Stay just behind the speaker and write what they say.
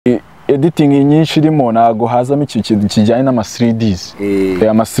editing nyinshi irimo nago hazamo iki kintu kijyanye n'ama 3Ds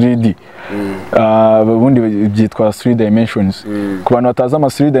ama 3D ubundi byitwa 3 dimensions ku bantu bataza ama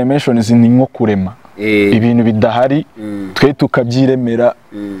 3 dimensions ni nko kurema ibintu bidahari twe tukabyiremera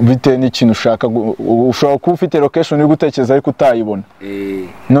bitewe n'ikintu ushaka ushobora kuba ufite location uri gutekereza ariko utayibona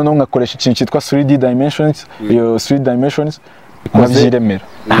noneho ngakoresha ikintu cyitwa 3D dimensions iyo 3 dimensions mabyiremera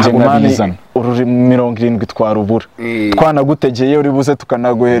nje ngabizana ururimi 70 twarubura twanagutegeye uri buze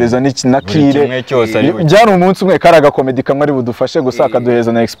tukanaguhereza n'iki nakire byari umunsi umwe karaga comedy kamwe ari budufashe gusaka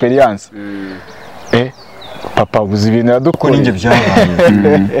duhereza na experience papa buzi ibintu yadukora ninge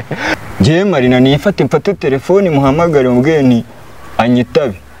byabaye ngiye Marina nifate mfate telefone muhamagare mubweni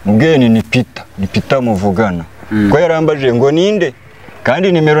anyitabe mubweni ni Peter muvugana ko yarambaje ngo ninde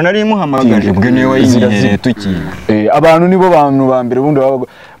kandi nimero nari muhamagaje bwe niwe wayinyereye tukiye abantu nibo bantu ba mbere bundi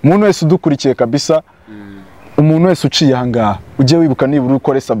umuntu wese udukurikiye kabisa umuntu wese uciye ahangaha ujye wibuka nibura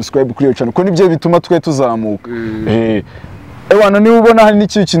ukore subscribe kuri iyo channel ko nibyo bituma twe tuzamuka ewana niba ubona hari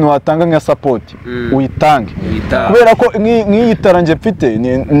n'iki kintu watanga nka support uyitange kubera ko nk'iyitarange mfite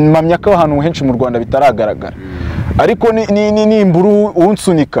mamya ko ahantu henshi mu Rwanda bitaragaragara ariko ni imburu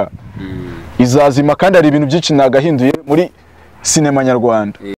unsunika izazima kandi ari ibintu byinshi nagahinduye muri sinema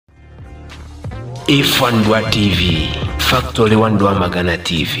nyarwanda. Ifandwa TV Factory Wandwa Magana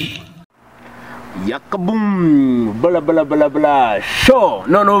TV yakabum bla show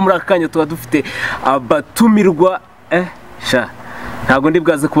noneho muri akanya tuba dufite abatumirwa sha ntago ndi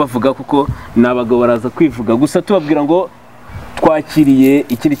bwaze kubavuga kuko nabagabo baraza kwivuga gusa tubabwira ngo twakiriye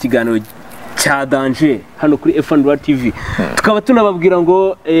ikindi kiganiro cya danger hano kuri FILMS TV tukaba tunababwira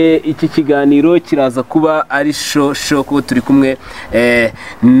ngo iki kiganiro kiraza kuba ari show ko turi kumwe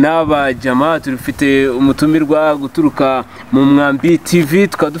n'abajama turifite umutumirwa guturuka mu Mwambi TV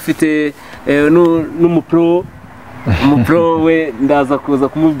tukaba dufite n'umupro we ndaza kuza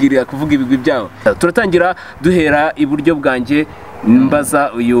kumubwirira kuvuga ibigwi byawo turatangira duhera iburyo bwanjye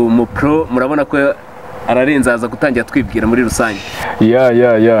mbaza uyu mupro murabona ko ararenzaza gutangira twibwira muri rusange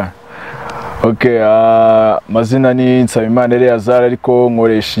okay mazina ni Nsabimana Eleazar ariko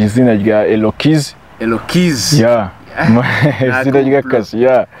nkoresha izina rya Elokiz izina ry'akazi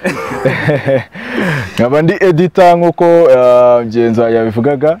nkaba ndi editor nkuko ngenza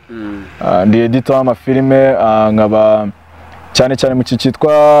yabivugaga ndi editor w'amafilime nkaba cyane mu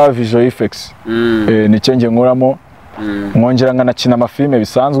cyitwa visual effects nicyo nge nkuramo mwongera nkanakina amafilime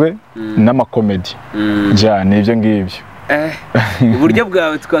bisanzwe n'amakomedi nibyo ngibyo uburyo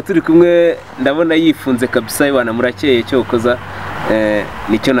bwawe tukaba turi kumwe ndabona yifunze kabisa ibana murakeye cyo koza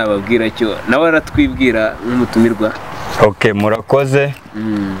nicyo nababwira cyo nawe aratwibwira nk'umutumirwa. Okay murakoze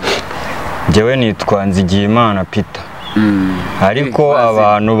jewe nitwa Nzigiyimana Peter ariko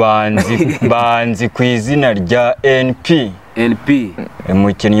abantu banzi ku izina rya NP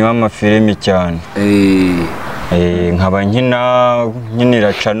umukinnyi w'amafilimi cyane nkaba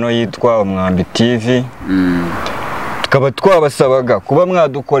nkinira channel yitwa Mwambi TV tukaba twabasabaga kuba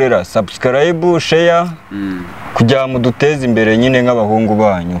mwadukorera subscribe share kugira muduteze imbere nyine nk'abahungu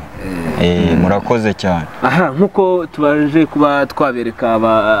banyu murakoze cyane. Nkuko tubaje kuba twabereka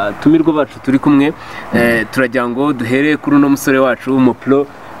abatumirwa bacu turi kumwe turagira ngo duhere kuri uno musore wacu w'umupro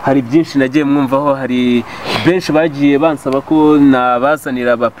hari byinshi nagiye mwumvaho hari benshi bagiye bansaba ko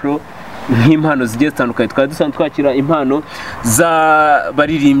nabazanira abapro nk'impano zigiye zitandukanye twari dusanzwe twakira impano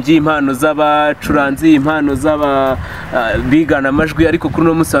z'abaririmbyi impano z'abacuranzi impano z'abigana amajwi ariko kuri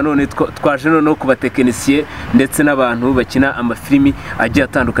no munsi none twaje no kubatekinisiye ndetse n'abantu bakina amafilimi agiye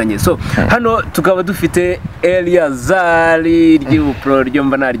atandukanye so hano tukaba dufite Eleazar ry'ubupro ryo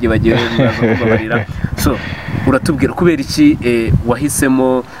mba narye bagiye kubabarira so uratubwira kubera iki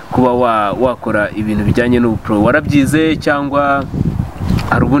wahisemo kuba wakora ibintu bijyanye n'ubupro warabyize cyangwa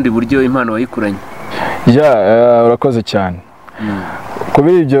hari ubundi buryo impano wayikuranye? Urakoze cyane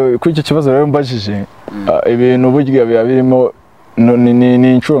kubera ibyo kuri icyo kibazo rero mbajije ibintu buryo biba birimo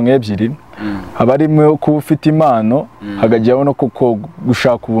ni inshuro nk'ebyiri haba harimo kuba ufite impano hagajyaho no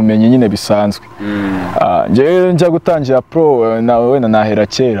gushaka ubumenyi nyine bisanzwe. Njyewe njya gutangira pro wenda nahera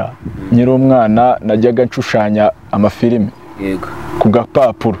kera nyiri umwana najyaga nshushanya amafilime ku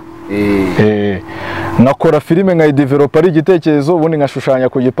gapapuro nakora filime nkayidevelopa ari igitekerezo ubundi nkashushanya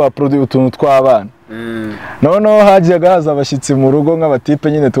ku gipapuro utuntu tw'abana noneho hajyaga haza abashyitsi mu rugo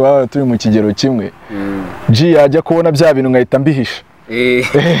nk'abatipe nyine twaba turi mu kigero kimwe yajya kubona bya bintu nkahita mbihisha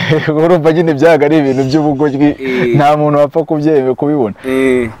urumva nyine byaga ari ibintu by'ubugoryi nta muntu wapfa kubibona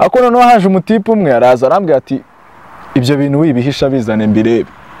ariko noneho haje umutipe umwe araza arambwira ati ibyo bintu wibihisha bizane mbirebe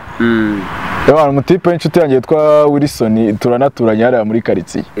Yabaye umutipe w'inshuti yanjye yitwa Wilson, turanaturanye hariya muri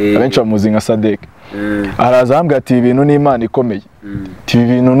karitsiye. Abenshi bamuzi nka Sadek. Araza ambwira ati ibintu ni Imana ikomeye. Ati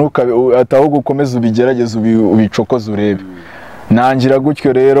ibintu nuka ataho gukomeza ubigerageza ubicokoza urebe. Nangira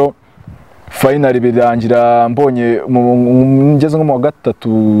gutyo rero finally birangira mbonye ngeze nko mu wa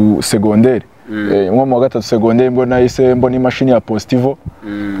gatatu secondaire. Nko mu wa gatatu secondaire mbona ise mbona imashini ya Positivo.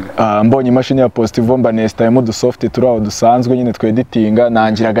 Mbonye imashini ya Positivo mba nestayemo du soft turaho dusanzwe nyine twe editinga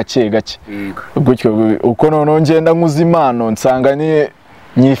nangira gake gake. Gutyo uko none ngenda nkuzi impano nsanga ni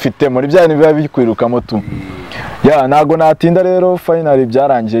nyifite muri bya ni biba bikwirukamo tu. Ya nago natinda rero finally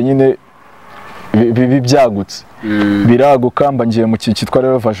byarangiye nyine byagutse. Biraguka mba ngiye mu cyitwa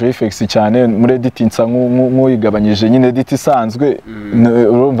rero visual effects cyane muri editing nsa nk'uyigabanyije nyine edit isanzwe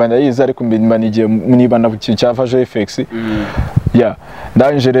urumva ndayizi ariko mba nigiye niba na cya visual effects. Ya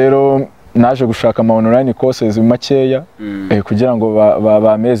ndanje rero naje gushaka ama online courses makeya kugira ngo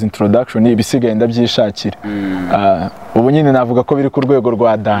bameze introduction ibisigaye ndabyishakira. Ubu nyine navuga ko biri ku rwego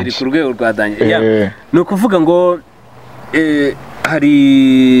rwa danje. Biri ku rwego rwa danje. No kuvuga ngo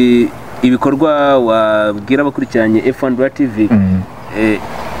hari ibikorwa wabwira abakurikiranye F1 TV.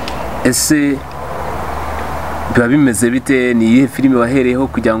 Ese biba bimeze bite? Ni iyihe filime wahereyeho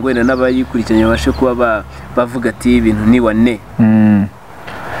kugira ngo wenda n'abayikurikiranye babashe kuba bavuga ati ibintu ni wane?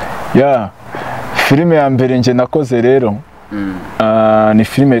 Ya filime ya mbere nje nakoze rero ni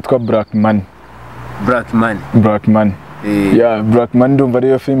filime yitwa Black Man. Ya Black Man ndumva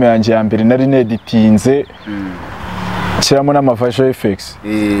ariyo filime yanjye ya mbere nari neditinze kiramo n'ama visual effects.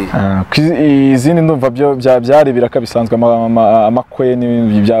 Izindi ndumva byo byari biraka bisanzwe amakwe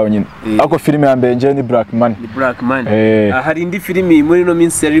n'ibintu byawo nyine. Ako filime ya mbere nje ni Black Man. Hari indi filime muri no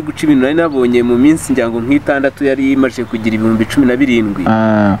minsi yari guca ibintu nari nabonye mu minsi njyango nk'itandatu yari imaze kugira ibihumbi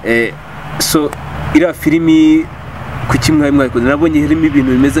 17. So ira filime ku kimwe mwayikoze nabonye harimo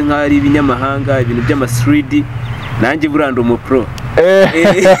ibintu bimeze nk'ari ibinyamahanga ibintu by'ama 3D nanjye burando mu pro.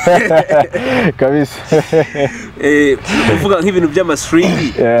 Kabisa. Uvuga nk'ibintu by'ama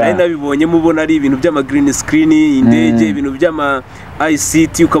 3D nari nabibonye mubona ari ibintu by'ama green screen indege ibintu by'ama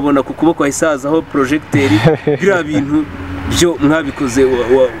ICT ukabona ku kuboko hisazaho projector bira bintu byo mwabikoze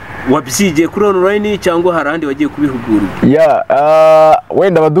wabyigiye kuri online cyangwa harandi wagiye kubihugurwa? Ya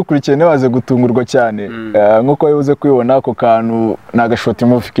wenda badukurikiye nebaze gutungurwa cyane nkuko yuze kwibona ako kantu nagashoti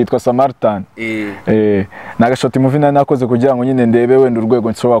movie kitwa Samaritan. Nagashoti movie nakoze kugira ngo nyine ndebe wenda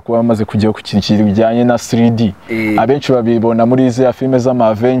urwego nshobora kuba maze kujya ku kintu bijyanye na 3D. Abenshi babibona muri izi filime z'ama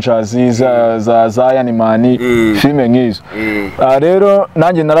Avengers za Iron Man filime nk'izo. Rero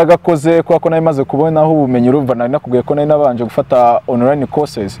nanjye naragakoze kuko nari maze kubonaho ubumenyi urumva nari nakubwiye ko nari nabanje gufata online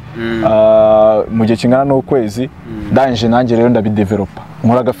courses mu gihe kingana n'ukwezi. Ndanje nanjye rero ndabidevelopa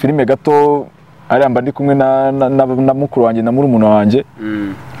nkora agafirime gato ari amba ndi kumwe na mukuru wanjye na murumuna wanjye.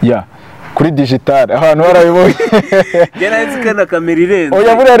 Ya kuri digital ahantu barabibonye yanazikana kamera irenze.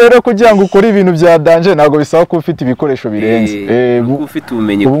 Oya buriya rero kugira ngo ukore ibintu bya danje ntago bisaba ko ufite ibikoresho birenze. Ufite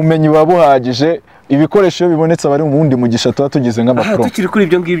ubumenyi wabuhagije ibikoresho bibonetse bari mu wundi mugisha tuba tugize nk'abapro. Tukiri kuri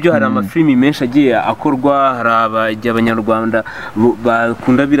ibyo ngibyo hari amafilimi menshi agiye akorwa, hari abanyarwanda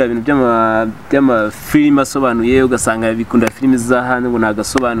bakunda bira bintu by'amafilimi asobanuye ugasanga bikunda filimi za hano ngo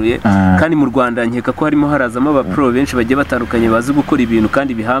nagasobanuye. Kandi mu Rwanda nkeka ko harimo harazamo abapro benshi bagiye batandukanye bazi gukora ibintu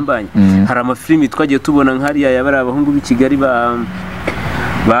kandi bihambanye. Hari amafilimi twagiye tubona nk'ariya yabari abahungu b'i Kigali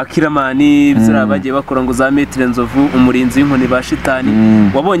ba Kiramani bizira bagiye bakora ngo za metre nzovu umurinzi w'inkoni ba shitani.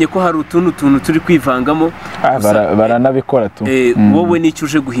 Wabonye ko hari utuntu turi kwivangamo baranabikora tu. Wowe n'icyo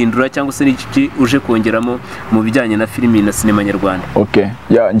uje guhindura cyangwa se n'iki uje kongeramo mu bijyanye na filimi na sinema nyarwanda? Okay,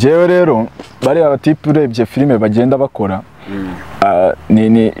 ya njewe rero bari abatipe urebye filime bagenda bakora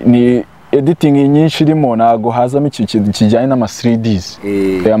ni editing nyinshi irimo nago hazamo ikintu kijyanye n'ama 3Ds.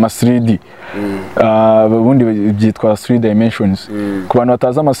 Ama 3D ubundi byitwa 3 dimensions. Ku bantu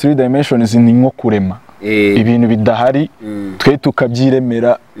bataza ama 3 dimensions ni nko kurema ibintu bidahari twe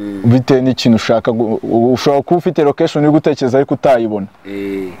tukabyiremera bitewe n'ikintu ushaka. Ushobora kuba ufite location uri gutekereza ariko utayibona,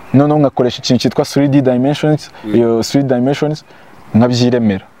 noneho ngakoresha ikintu cyitwa 3D dimensions. Iyo 3 dimensions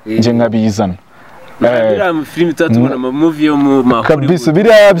nkabyiremera nje nkabizana. Biriya filimi tutatubona mu movie yo mu mahuri kabisa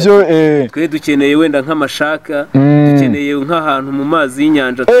biriya byo twe dukeneye wenda nk'amashaka dukeneye nk'ahantu mu mazi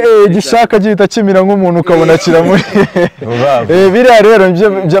y'inyanja gishaka gihita kimira nk'umuntu ukabona kiramuri biriya rero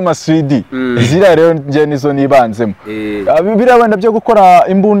by'ama 3D ziriya rero nje nizo nibanzemo. Biriya wenda byo gukora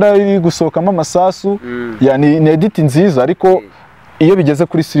imbunda iri gusohokamo amasasu ni edit nziza ariko iyo bigeze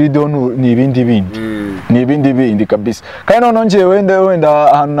kuri 3D ni ibindi bindi kabisa. Kandi noneho ngiye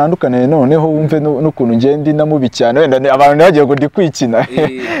wenda ahantu nandukane noneho wumve n'ukuntu ngende namubi cyane wenda abantu bagiye ngo ndi kwikina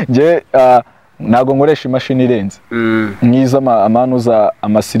nje ntago nkoresha imashini irenze mwiza amanuza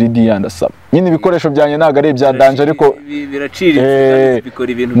amasiridi yandasaba nyine ibikoresho byanjye ntago ari ibya danje ariko biraciriritse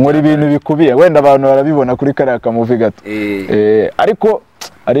bikora ibintu muri ibintu bikubiye wenda abantu barabibona kuri kariya kamuvi gato ariko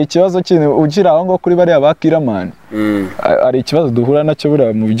hari ikibazo kintu ugira aho ngo kuri bariya bakiramani hari ikibazo duhura nacyo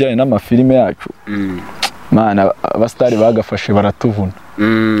buriya mu bijyanye n'amafilime yacu mana abasitari bagafashe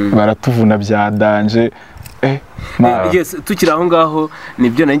baratuvuna bya danje yes tukiri aho ngaho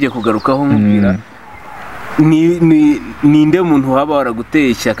nibyo nanjye kugarukaho nkubwira ninde muntu waba waraguteye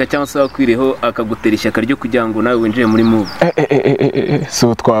ishyaka cyangwa se wakwireho akagutera ishyaka ryo kugira ngo nawe winjiye muri movie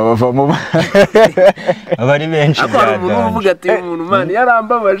so twabavamo abari benshi byada umuntu uvuga ati umuntu man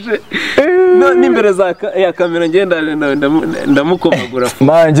yarambabaje n'imbere za ya kamera ngenda ndamukomagura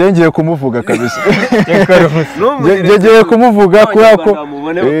man ngiye kumuvuga kabisa ngiye kumuvuga ko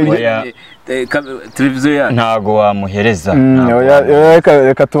televiziyo ya ntago wamuhereza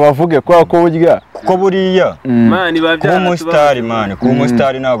reka tubavuge ko burya kuko buriya mani babyara kuba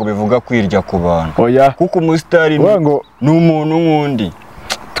umusitari ntago bivuga kwirya ku bantu kuko umusitari ni umuntu nk'undi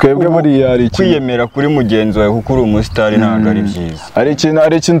twebwe buriya hari kwiyemera kuri mugenzi wawe kuko uri umusitari ntago ari byiza hari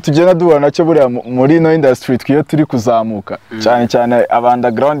ikintu tugenda duhura nacyo buriya muri ino industry twiyo turi kuzamuka cyane cyane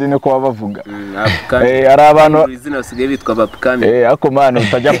abandagrawundi niko baba bavuga hari abantu basigaye bitwa abapukami ako mana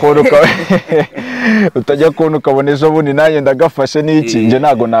utajya kubona ukabona ejo bundi nanjye ndagafashe n'iki njye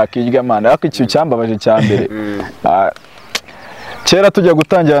ntago nakirya mana ariko ikintu cyambabaje cya mbere kera tujya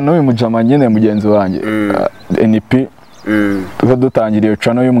gutangira n'uyu mujama nyine mugenzi wanjye NP dutangiriye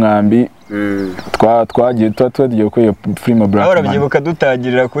cano y'umwambi twagiye tugiye kuri iyo filime Black Man urabyibuka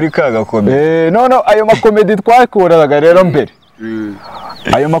dutangirira kuri ka gakomedi ayo makomedi twakoraga rero mbere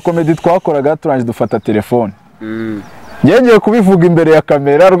ayo makomedi twakoraga turangije dufata telefone ngiye kubivuga imbere ya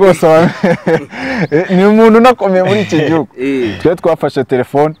kamera rwose ni umuntu unakomeye muri iki gihugu twe twafashe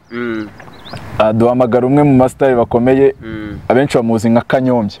telefone duhamagara umwe mu masitari bakomeye abenshi bamuzi nka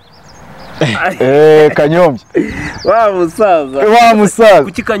Kanyombya Kanyombya wa musaza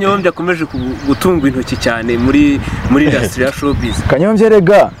kuki Kanyombya akomeje gutungwa intoki cyane muri industry ya showbiz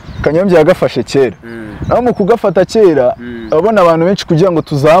Kanyombya yagafashe kera naho mu kugafata kera abona abantu benshi kugira ngo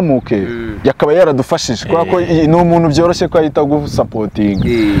tuzamuke yakaba yaradufashije kuko ni umuntu byoroshye ko ahita gusapotinga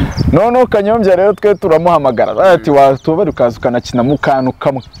noneho Kanyombya rero twe turamuhamagara ati watuba ukaza ukanakina mu kantu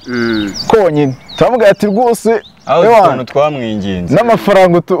kamwe konyine turavuga ati rwose aho twamwinginze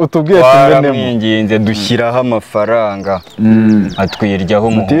n'amafaranga utubwiye tumwenemo dushyiraho amafaranga atwiryaho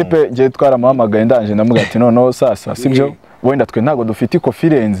umutipe ngiye twaramuhamagaye ndanje ndamuga ati noneho sasa sibyo wenda twe ntago dufite ikofi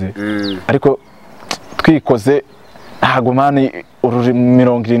irenze ariko twikoze ntago mani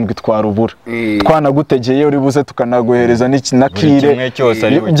 70 twarubura twanagutegeye uri buze tukanaguhereza n'iki na kire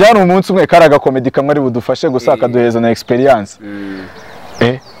byari umunsi umwe karaga comedy kamwe ari budufashe gusa akaduhereza na experience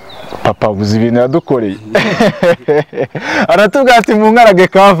papa uzi ibintu yadukoreye aratubwira ati mu nkarage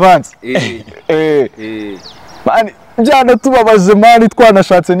ka avance byana tubabaje mani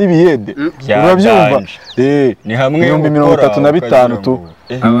twanashatse n'ibiyede urabyumva ni hamwe 35 tu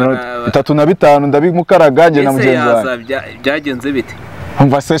 35 ndabimukaraganje na mugenzi wanjye byagenze bite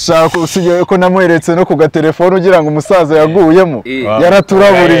umva se shaka usigaye ko namuheretse no ku gatelefone ugira ngo umusaza yaguyemo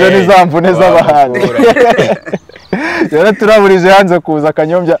yaraturaburije n'izamvune z'abahanzi yaraturaburije hanze kuza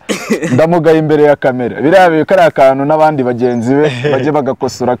Kanyombya ndamugaye imbere ya kamera birabe kari akantu n'abandi bagenzi be baje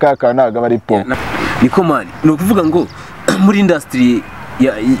bagakosora kaka naga bari po niko mani no kuvuga ngo muri industry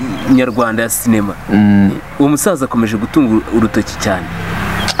ya nyarwanda ya cinema uwo musaza akomeje gutunga urutoki cyane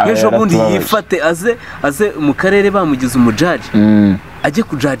ejo bundi yifate aze mu karere bamugize umujaji ajye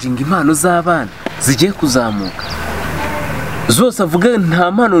kujajinga impano z'abana zigiye kuzamuka zose avuga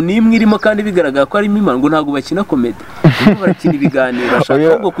nta mpano n'imwe irimo kandi bigaragara ko ari impano ngo ntago bakina comedy barakina ibiganiro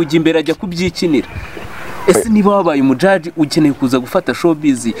bashaka ngo kujya imbere ajya kubyikinira ese niba wabaye umujaji ukeneye kuza gufata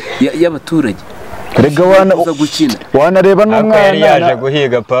showbiz y'abaturage rega wanareba n'umwana yaje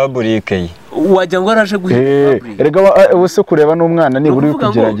guhiga public ye wajya ngo araje guhiga public rega ubuse kureba n'umwana ni buri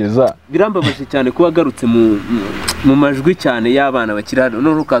kugerageza birambabaje cyane kuba agarutse mu majwi cyane y'abana bakira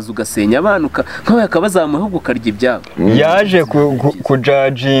none ukaza ugasenya abantu nkawe akabazamuha ahubwo karya ibyabo yaje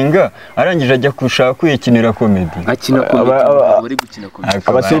kujajinga arangije ajya gushaka kwikinira comedy akina comedy bari gukina comedy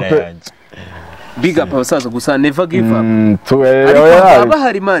abasipe big up abasaza gusa never give up baba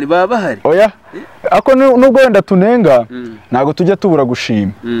hari mani baba hari oya ako nubwo wenda tunenga ntago tujya tubura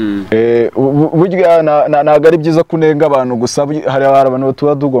gushima burya ntago ari byiza kunenga abantu gusa hari abantu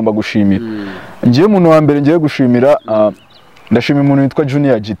tuba tugomba gushimira ngiye umuntu wa mbere ngiye gushimira ndashimira umuntu witwa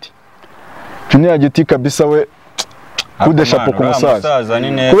Junior GT kabisa we kudeshapo ku musaza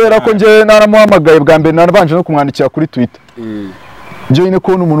kubera ko ngiye naramuhamagaye bwa mbere narabanje no kumwandikira kuri Twitter byo nyine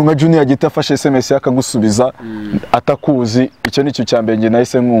kubona umuntu nka Junior gita afashe SMS yakagusubiza atakuzi icyo nicyo cyambere nge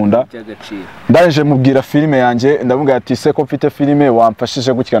nahise nkunda ndaje mubwira filime yanjye ndamubwira ati se ko mfite filime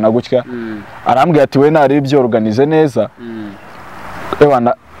wamfashije gutya na gutya arambwira ati we nari ibyo organize neza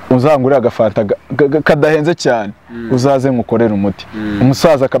ewana uzangurira agafanta kadahenze cyane uzaze nkukorera umuti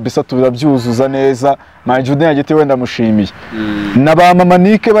umusaza kabisa turabyuzuza neza ma Junior giti wenda mushimiye naba mama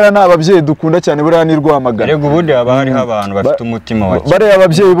Nike bara nababyeyi dukunda cyane buriya ni Rwamagana rego ubundi haba hariho abantu bafite umutima wa bare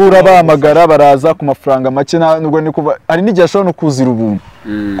ababyeyi bura bahamagara baraza ku mafaranga make nubwo ni kuva ari n'igihe ashobora no kuzira ubuntu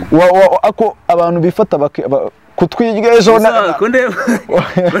ako abantu bifata kutwirya ejo konde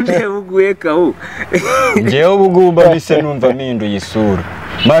buguye kawo ngewe ubugumba bise numva mpinduye isura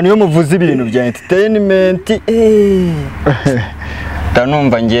mani yo muvuze ibintu bya entertainment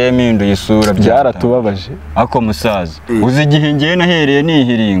tanumva ngiye mpinduye isura byaratubabaje ako musaza uzi igihe ngiye nahereye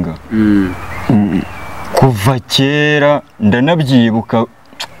nihiringa kuva kera ndanabyibuka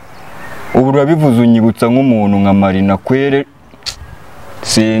ubu urabivuze unyibutsa nk'umuntu nka Marina kwere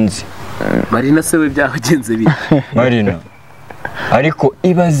sinzi Marina se we byagenze bite Marina ariko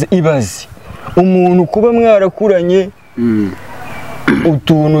ibaze umuntu kuba mwarakuranye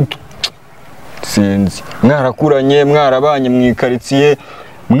utuntu sinzi mwarakuranye mwarabanye mwikaritsiye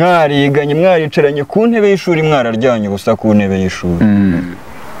mwariganye mwaricaranye ku ntebe y'ishuri mwararyanye ubusa ku ntebe y'ishuri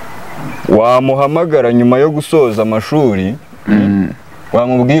wamuhamagara nyuma yo gusoza amashuri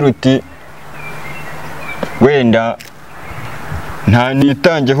wamubwira uti wenda nta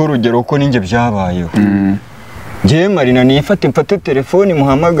nitangeho urugero ko ninjye byabayeho ngiye Marina mfate telefoni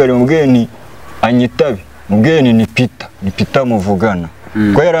muhamagare mubweni anyitabe mubweni ni Peter muvugana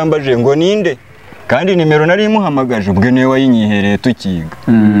ko yarambaje ngo ninde kandi nimero nari muhamagaje ubwe niwe wayinyihereye tukiga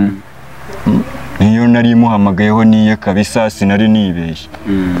niyo nari muhamagayeho niye kabisa sinari nibeshye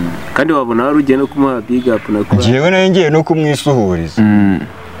kandi wabona wari ugiye no kumuha big up nakora ngiyewe nayo ngiye no kumwisuhuriza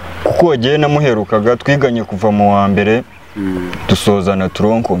kuko wagiye namuherukaga twiganye kuva mu wa mbere dusozana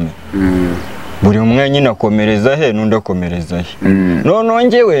turonkome buri umwe nyine akomereza he n'undi akomereza he none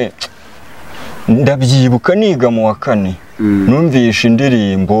ngewe ndabyibuka niga mu wa kane numvisha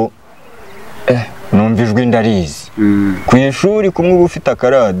indirimbo numvijwe ndarizi ku ishuri kumwe uba ufite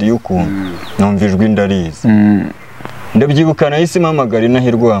akaradiyo ukuntu numvijwe ndarizi ndabyibuka nahise mpamagara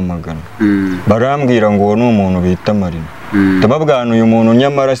inaha Rwamagana barambwira ngo uwo ni umuntu bita Marina ndababwana uyu muntu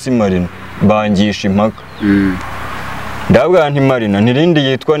nyamara si Marina bangisha impaka ndababwana nti Marina ntirindi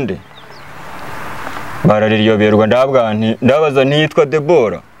yitwa nde barariyoberwa ndabaza ntiyitwa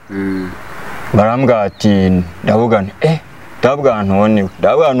Debora barambwira ati ndabugana ndabwana none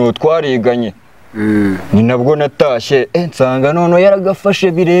ndabwana twariganye ni nabwo natashye nsanga none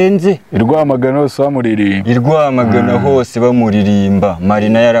yaragafashe birenze Rwamagana hose bamuririmba Rwamagana hose bamuririmba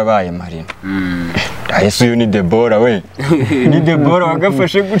Marina yarabaye Marina ahese uyu ni Debora we ni Debora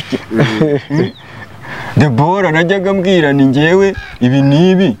wagafashe gutya Debora najyaga mbwira ni ngewe ibi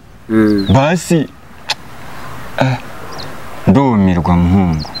nibi basi ndumirwa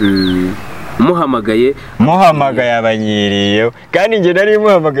muhungu muhamagaye abanyiriyeho kandi nge nari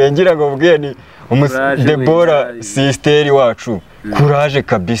muhamagaye ngira ngo mbwiye ni Debora sisteri wacu kuraje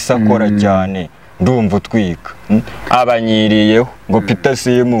kabisa akora cyane ndumva utwika abanyiriyeho ngo Peter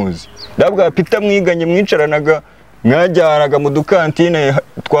simuzi ndabwa Peter mwiganye mwicaranaga mwajyanaga mu dukantine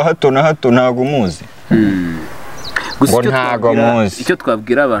twa hato na hato ntago muzi icyo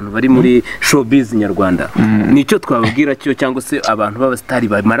twabwira abantu bari muri showbiz nyarwanda nicyo twabwira cyo cyangwa se abantu b'abastari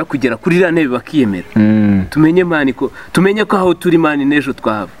bamara kugera kuri iriya ntebe bakiyemera tumenye mani ko tumenye ko aho turi mani n'ejo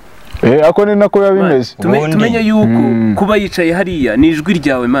twahava ako ni nako yabimeze tumenye yuko kuba yicaye hariya ni ijwi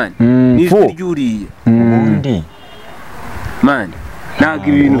ryawe mani ni ijwi ryuriye ubundi mani ntabwo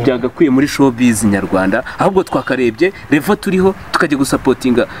ibintu byagakwiye muri showbiz nyarwanda ahubwo twakarebye revo turiho tukajya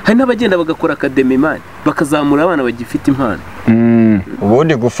gusapotinga hari n'abagenda bagakora academy mani bakazamura abana bagifite impano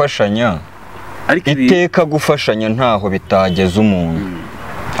ubundi gufashanya iteka gufashanya ntaho bitageze umuntu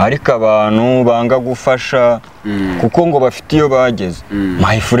ariko abantu banga gufasha kuko ngo bafite iyo bageze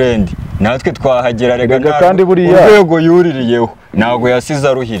my friend natwe twahagera rega kandi buriya urwego yuririyeho ntabwo yasize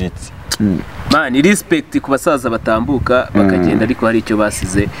aruhiritse mani respect ku basaza batambuka bakagenda ariko hari icyo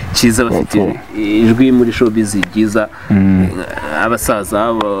basize cyiza bafite ijwi muri showbiz ryiza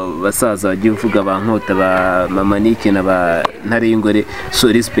abasaza bagiye uvuga ba Nkota ba Mama Nike na ba Ntarengore so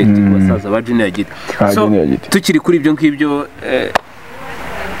respect ku basaza ba Junior Giti so tukiri kuri ibyo ngibyo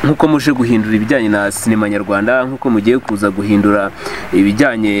nkuko muje guhindura ibijyanye na sinema nyarwanda nkuko mugiye kuza guhindura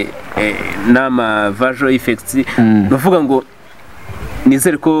ibijyanye n'ama visual effects bavuga ngo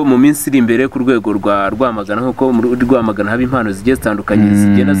nizere ko mu minsi iri imbere ku rwego rwa Rwamagana nkuko muri Rwamagana haba impano zigiye zitandukanye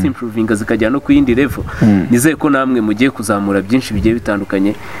zigenda simprovinga zikajya no ku yindi level nizere ko namwe mugiye kuzamura byinshi bigiye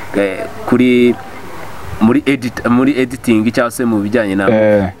bitandukanye kuri muri editing cyangwa se mu bijyanye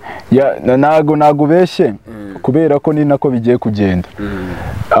nago beshye kubera ko ni nako bigiye kugenda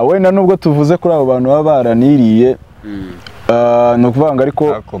wenda nubwo tuvuze kuri abo bantu baba baraniriye no kuvanga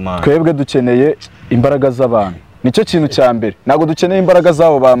ariko twebwe dukeneye imbaraga z'abantu nicyo kintu cya mbere ntago dukeneye imbaraga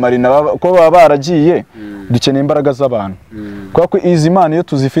zabo ba Marina ko baba baragiye dukeneye imbaraga z'abantu kuko izi mpano iyo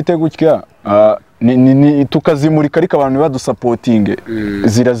tuzifite gutya tukazimurika ariko abantu badusapotinge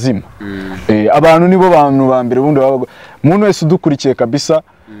zirazima abantu nibo bantu ba mbere bundi umuntu wese udukurikiye kabisa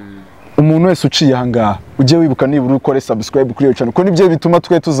umuntu wese uciye aha ngaha ujye wibuka nibura ukore subscribe kuri iyo channel ko nibyo bituma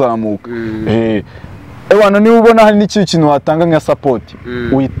twe tuzamuka ewana niba ubona hari n'iki kintu watanga nka support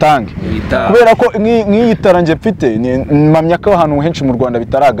uyitange kubera ko nk'iyitarange mfite mpamya ko ahantu henshi mu Rwanda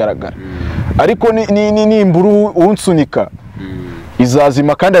bitaragaragara ariko nimburu unsunika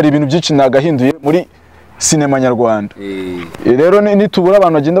izazima kandi hari ibintu byinshi nagahinduye muri sinema nyarwanda rero nitubura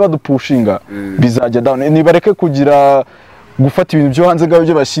abantu bagenda badupushinga bizajya down nibareke kugira gufata ibintu byo hanze gaho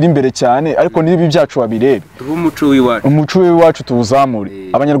byo bashyira imbere cyane ariko nibi byacu babirebe umuco w'iwacu tuwuzamure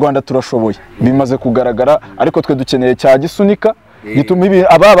abanyarwanda turashoboye bimaze kugaragara ariko twe dukeneye cya gisunika gituma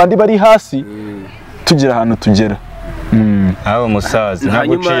aba bandi bari hasi tugira ahantu tugera abo musaza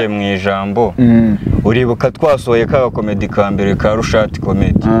naguciye mu ijambo uribuka twasohoye ka comedy ka mbere ka Rushati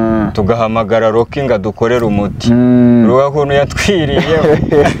comedy tugahamagara Rockinga dukorera umuti ruwa kuntu yatwiriyeho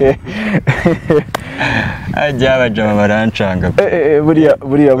ajya abajama barancanga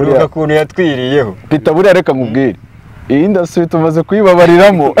buriya kuntu yatwiriyeho Peter buriya reka nkubwire iyi industry tumaze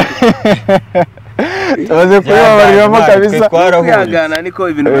kuyibabariramo tumaze kuyibabariramo kabisa twahagana niko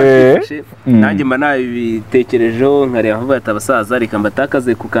ibintu byifashe nanjye mba nabitekerejeho nkareba aho batabasaza reka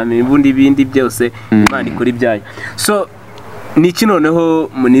mbatakaze kukamira imbundi ibindi byose Imana ikora ibyayo so niki noneho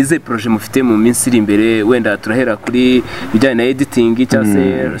munize projet mufite mu minsi iri imbere wenda turahera kuri bijyanye na editing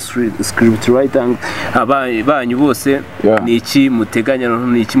cyangwa se script writing abanyu bose niki muteganya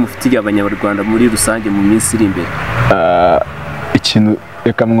niki mufitiye abanyarwanda muri rusange mu minsi iri imbere ikintu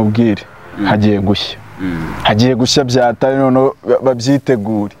reka mwubwire hagiye gushya byatari none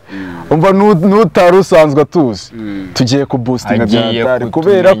babyitegure umva n'utari usanzwe atuzi tugiye kuboostinga byatari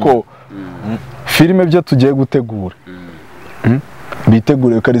kubera ko filime byo tugiye gutegura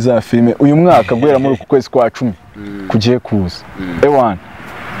bitegure ko ari za filime uyu mwaka guhera muri uku kwezi kwa 10 kugiye kuza ewan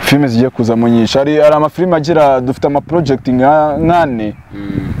filime zigiye kuza mu nyinshi hari amafilime agira dufite ama project nkane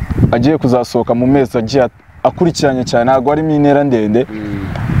agiye kuzasohoka mu mezi agiye akurikiranye cyane ntago ari minera ndende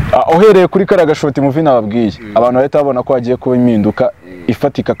ohereye kuri karagashoti muvi nababwiye abantu bahita babona ko hagiye kuba impinduka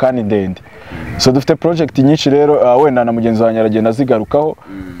ifatika kandi ndende so dufite project nyinshi rero wenda na mugenzi wanjye aragenda zigarukaho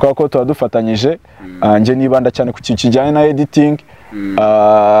kwa ko tubadufatanyije nje nibanda cyane ku kintu kijyanye na editing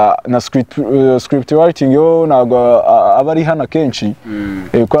na script writing yo nago abari hana kenshi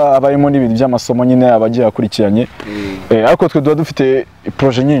ko abarimo n'ibintu by'amasomo nyine abagiye akurikiranye ariko twe dufite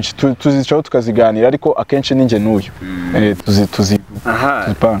projet nyinshi tuzicaho tukaziganira ariko akenshi ninjye n'uyu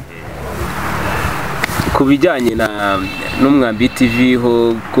ku bijyanye n'umwambi TV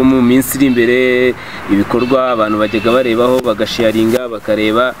ho ko mu minsi iri imbere ibikorwa abantu bajyaga barebaho bagasharinga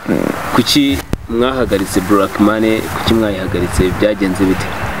bakareba kuki mwahagaritse Black Money kuki mwayihagaritse byagenze bite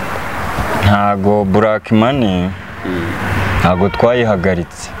ntago Black Money ntago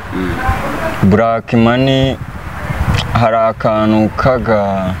twayihagaritse Black Money hari akantu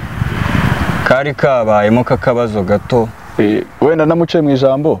kari kabayemo kakabazo gato wenda namuce mu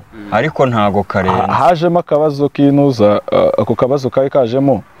ijambo ariko ntago karenze hajemo akabazo kinuza ako kabazo kari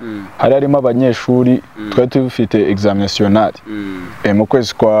kajemo hari harimo abanyeshuri twari tufite examination mu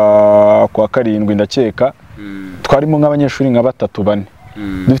kwezi kwa karindwi ndakeka twarimo nk'abanyeshuri nka 3-4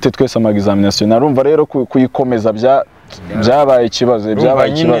 dufite twese ama examination urumva rero kuyikomeza byabaye ikibazo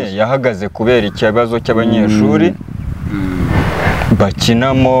yahagaze kubera ikibazo cy'abanyeshuri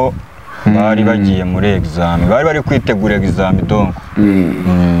bakinamo bari bagiye muri exam bari kwitegura exam donc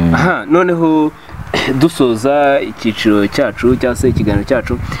noneho dusoza icyiciro cyacu cyangwa se ikiganiro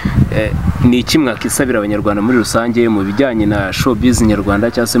cyacu ni iki mwakisabira abanyarwanda muri rusange mu bijyanye na showbiz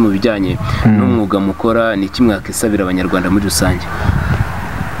nyarwanda cyangwa se mu bijyanye n'umwuga mukora ni iki mwakisabira abanyarwanda muri rusange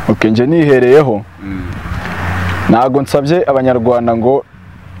nje nihereyeho ntago nsabye abanyarwanda ngo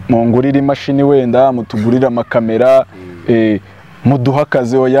mungurire imashini wenda mutugurire amakamera muduha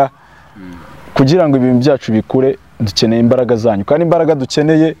akazi oya kugira ngo ibintu byacu bikure dukeneye imbaraga zanyu kandi imbaraga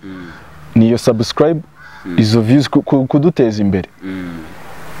dukeneye niyo subscribe izo views kuduteza imbere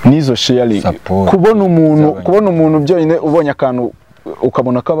nizo sharing kubona umuntu byonyine ubonye akantu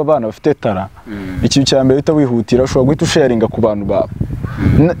ukabona ko aba bana bafite tara ikintu cya mbere uhita wihutira ushobora guhita usharinga ku bantu bawe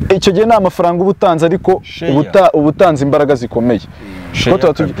icyo gihe nta mafaranga uba utanze ariko ubutanze imbaraga zikomeye ko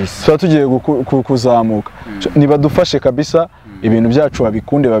tuba tugiye kuzamuka nibadufashe kabisa ibintu byacu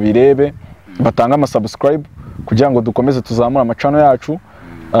babikunde babirebe batanga amasubscribe kugira ngo dukomeze tuzamure amacano yacu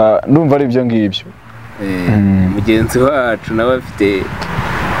ndumva ari ibyo ngibyo mugenzi wacu nawe afite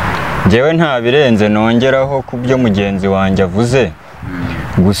njyewe nta birenze nongeraho ku byo mugenzi wanjye avuze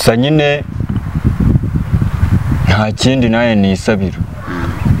gusa nyine nta kindi nawe nisabira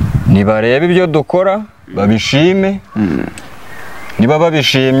nibarebe ibyo dukora babishime niba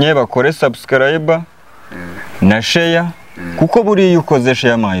babishimye bakore subscribe na share kuko buriya ukoze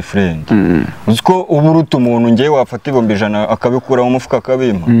share my friend uziko uburuta umuntu ngiye wafata 100 akabikura mu mufuka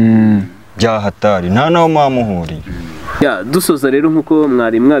akabima byahatari nta naho mamuhuriye dusoza rero nkuko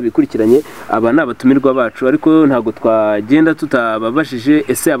mwari mwabikurikiranye aba nabatumirwa bacu ariko ntago twagenda tutababashije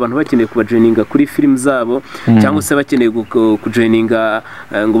ese abantu bakeneye kubajoininga kuri film zabo cyangwa se bakeneye kujoininga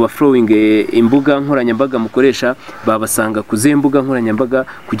ngo baflowing imbuga nkoranyambaga mukoresha babasanga kuze imbuga nkoranyambaga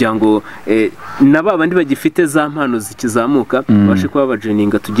kugira ngo nababandi bagifite za mpano zikizamuka bashe kuba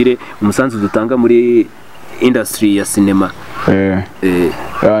bajoininga tugire umusanzu dutanga muri industry ya cinema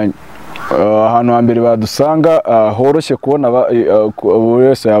ahantu hambere badusanga horoshye kubona buri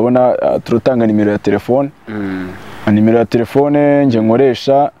wese yabona turutanga nimero ya telefone nimero ya telefone nge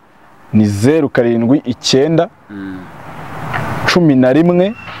nkoresha ni 07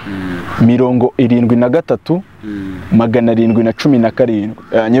 11 73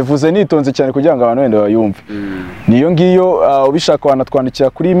 717 nyivuze nitonze cyane kugira ngo abantu wenda bayumve niyo ngiyo ubishaka wanatwandikira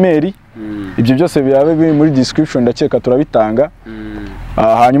kuri email ibyo byose birabe biri muri description ndakeka turabitanga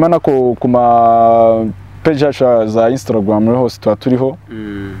hanyuma nako kuma page za Instagram hose turiho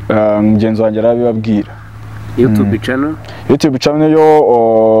mugenzi wanjye arabibabwira YouTube channel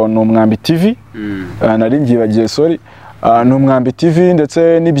yo no Mwambi TV nari ngibagiye sorry no Mwambi TV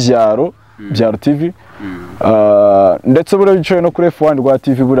ndetse n'ibyaro TV ndetse bure bicoye no kuri F1 rwa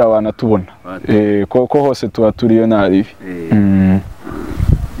TV buri abana tubona ko hose turiyo nari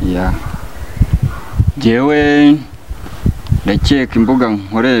jewe ndakeka imbuga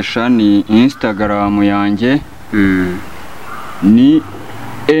nkoresha ni Instagram yanjye ni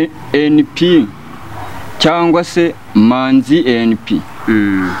NP cyangwa se Manzi NP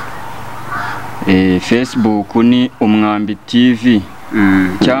Facebook ni Umwambi TV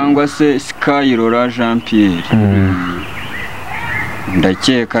cyangwa se Skyrora Jean Pierre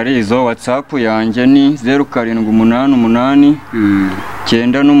ndakeka ari izo WhatsApp yanjye ni 0788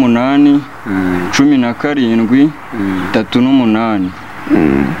 98 17 38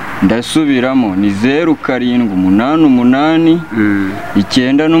 ndasubiramo ni 0788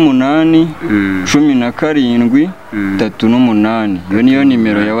 98 17 38 iyo niyo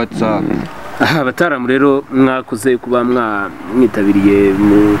nimero ya WhatsApp. Abataramu rero mwakoze kuba mwitabiriye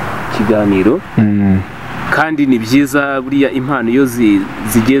mu kiganiro kandi ni byiza buriya impano iyo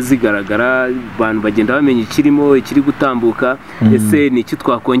zigiye zigaragara abantu bagenda bamenya ikirimo ikiri gutambuka ese ni iki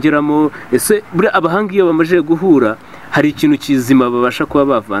twakongeramo ese buriya abahanga iyo bamaje guhura hari ikintu kizima babasha kuba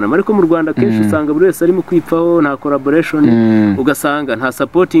bavana ariko mu Rwanda kenshi usanga buri wese ari mu kwipfaho nta collaboration ugasanga nta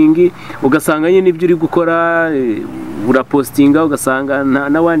supporting ugasanga nyine ibyo uri gukora urapostinga ugasanga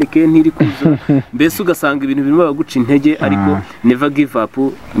na wandike ntiri kuza mbese ugasanga ibintu birimo baguca intege ariko never give up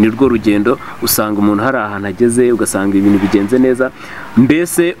ni rwo rugendo usanga umuntu hari ahantu ageze ugasanga ibintu bigenze neza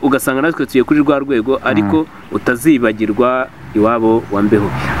mbese ugasanga natwe tugiye kuri rwa rwego ariko utazibagirwa iwabo wambeho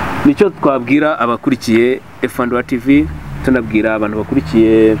nicyo twabwira abakurikiye F1 TV tunabwira abantu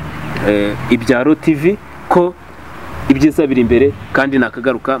bakurikiye Ibyaro TV ko ibyiza biri imbere kandi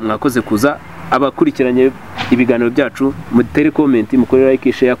nakagaruka mwakoze kuza abakurikiranye ibiganiro byacu mutere comment mukore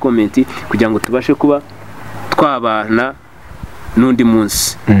like share comment kugira ngo tubashe kuba twabana nundi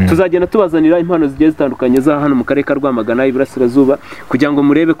munsi tuzagenda tubazanira impano zigiye zitandukanye za hano mu karere ka Rwamagana Iburasirazuba kugira ngo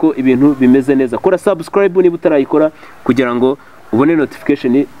murebe ko ibintu bimeze neza kora subscribe niba utarayikora kugira ngo ubone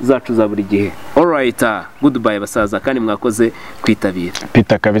notification zacu za buri gihe. Alright, goodbye basaza kandi mwakoze kwitabira.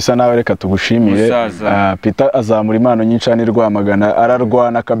 Peter kabisa nawe reka tugushimire. Peter azamura impano nyinshi ani Rwamagana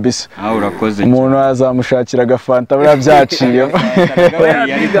ararwana kabisa. Urakoze. Umuntu azamushakira agafanta bura byaciye.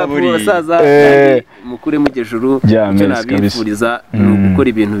 Basaza mukure mu gejuru cyo nabifuriza gukora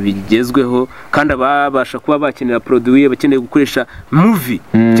ibintu bigezweho kandi ababasha kuba bakenera produit bakeneye gukoresha movie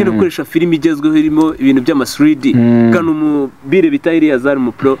bakeneye gukoresha film igezweho irimo ibintu by'ama 3D kandi umubire bitayiri yazari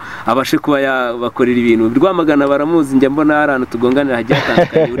mu pro abashe kuba yabakorera ibintu Rwamagana baramuzi njya mbona arantu tugonganira hajya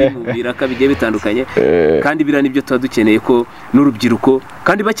atandukanye uri mu biraka bigiye bitandukanye kandi bira nibyo tuba dukeneye ko n'urubyiruko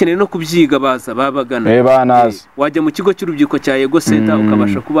kandi bakeneye no kubyiga baza babagana banaza wajya mu kigo cy'urubyiruko cya Yego Center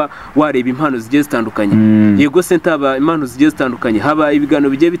ukabasha kuba wareba impano zigiye zitandukanye Yego Center haba impano zigiye zitandukanye haba ibiganiro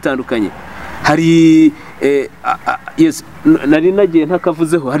bigiye bitandukanye hari yes nari nagiye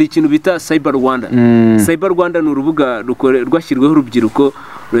ntakavuzeho hari ikintu bita Cyber Rwanda Cyber Rwanda ni urubuga rwashyirweho urubyiruko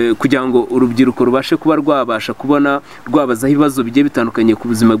kugira ngo urubyiruko rubashe kuba rwabasha kubona rwabazaho ibibazo bigiye bitandukanye ku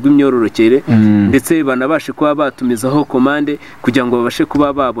buzima bw'imyororokere ndetse banabashe kuba batumizaho komande kugira ngo babashe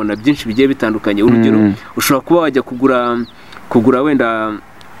kuba babona byinshi bigiye bitandukanye urugero ushobora kuba wajya kugura wenda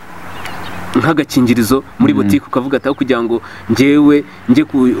nk'agakingirizo muri boutique ukavuga ataho kugira ngo njyewe nje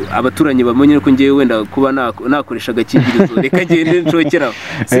abaturanyi bamenye ko njyewe wenda kuba nakoresha agakingirizo reka ngende nshokeraho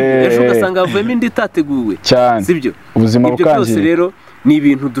sibyo ugasanga avuyemo indi itateguwe sibyo ubuzima bukangirika ibyo byose rero ni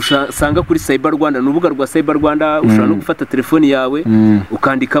ibintu dusanga kuri Cyber Rwanda n'urubuga rwa Cyber Rwanda ushobora no gufata telefoni yawe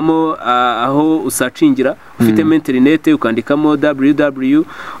ukandikamo aho usacingira ufite internet ukandikamo www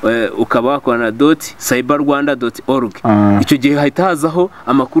ukaba wakorana .cyberrwanda.org icyo gihe hahita hazaho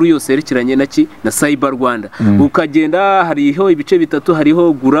amakuru yose yerekeranye na Cyber Rwanda ukagenda hariho ibice bitatu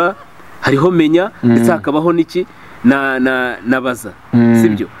hariho gura hariho menya ndetse hakabaho niki na baza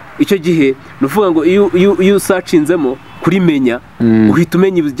sibyo icyo gihe nuvuga ngo iyo usacinzemo kuri menya uhita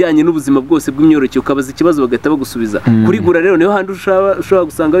umenya ibijyanye n'ubuzima bwose bw'imyororokere ukabaza ikibazo bagahita bagusubiza kuri gura rero niho handi ushobora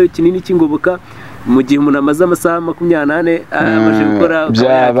gusangayo kinini cy'ingoboka mu gihe umuntu amaze amasaha 28 amaze gukora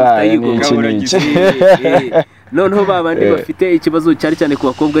byabaye noneho babandi bafite ikibazo cyari cyane ku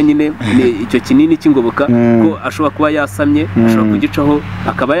bakobwa nyine ni icyo kinini cy'ingoboka ko ashobora kuba yasamye ashobora kugicaho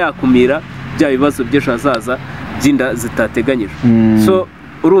akaba yakumira bya bibazo by'ejo hazaza by'inda zitateganyijwe so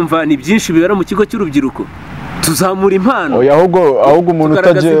urumva ni byinshi bibera mu kigo cy'urubyiruko tuzamura impano ahubwo umuntu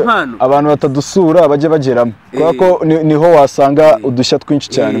utaje abantu batadusura baje bageramo kubera ko niho wasanga udushya twinshi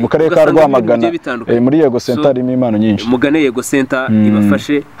cyane mu karere ka Rwamagana muri Yego Center harimo impano nyinshi mugane Yego Center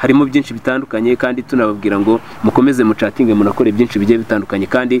ibafashe harimo byinshi bitandukanye kandi tunababwira ngo mukomeze mucatinge munakore byinshi bigiye bitandukanye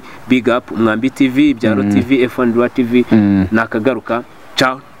kandi big up Mwambi TV Ibyaro TV F1 TV nakagaruka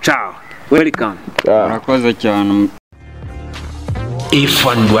ciao welcome murakoze cyane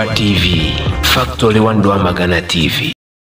F1 TV Factory 1 Rwamagana TV